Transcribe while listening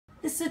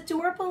This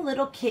adorable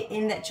little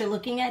kitten that you're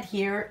looking at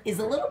here is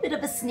a little bit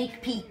of a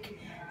sneak peek.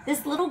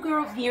 This little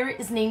girl here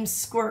is named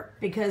Squirt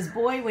because,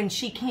 boy, when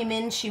she came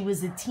in, she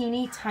was a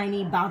teeny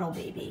tiny bottle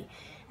baby.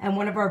 And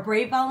one of our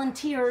brave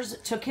volunteers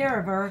took care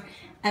of her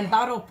and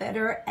bottle fed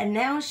her, and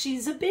now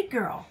she's a big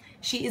girl.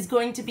 She is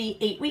going to be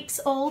 8 weeks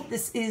old.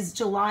 This is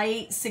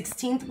July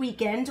 16th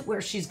weekend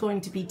where she's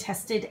going to be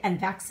tested and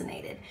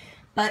vaccinated.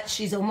 But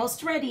she's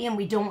almost ready, and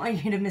we don't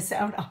want you to miss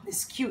out on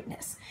this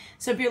cuteness.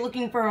 So if you're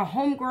looking for a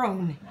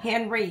homegrown,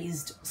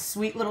 hand-raised,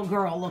 sweet little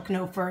girl, look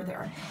no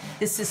further.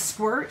 This is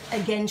Squirt.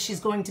 Again, she's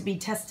going to be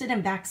tested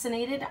and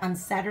vaccinated on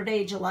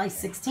Saturday, July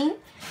 16th.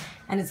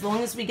 And as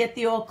long as we get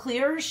the all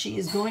clear, she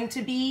is going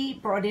to be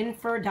brought in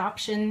for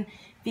adoption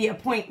via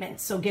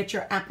appointment. So get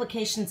your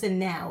applications in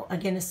now.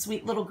 Again, a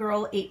sweet little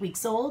girl, 8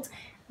 weeks old.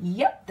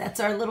 Yep, that's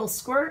our little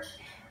Squirt.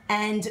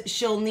 And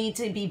she'll need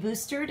to be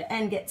boosted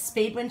and get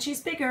spayed when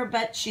she's bigger,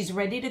 but she's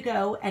ready to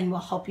go and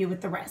we'll help you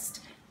with the rest.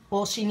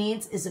 All she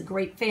needs is a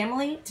great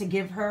family to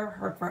give her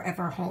her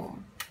forever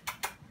home.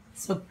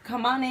 So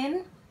come on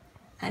in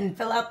and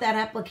fill out that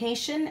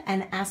application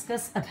and ask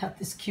us about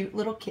this cute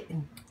little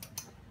kitten.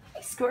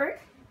 Hey, Squirt.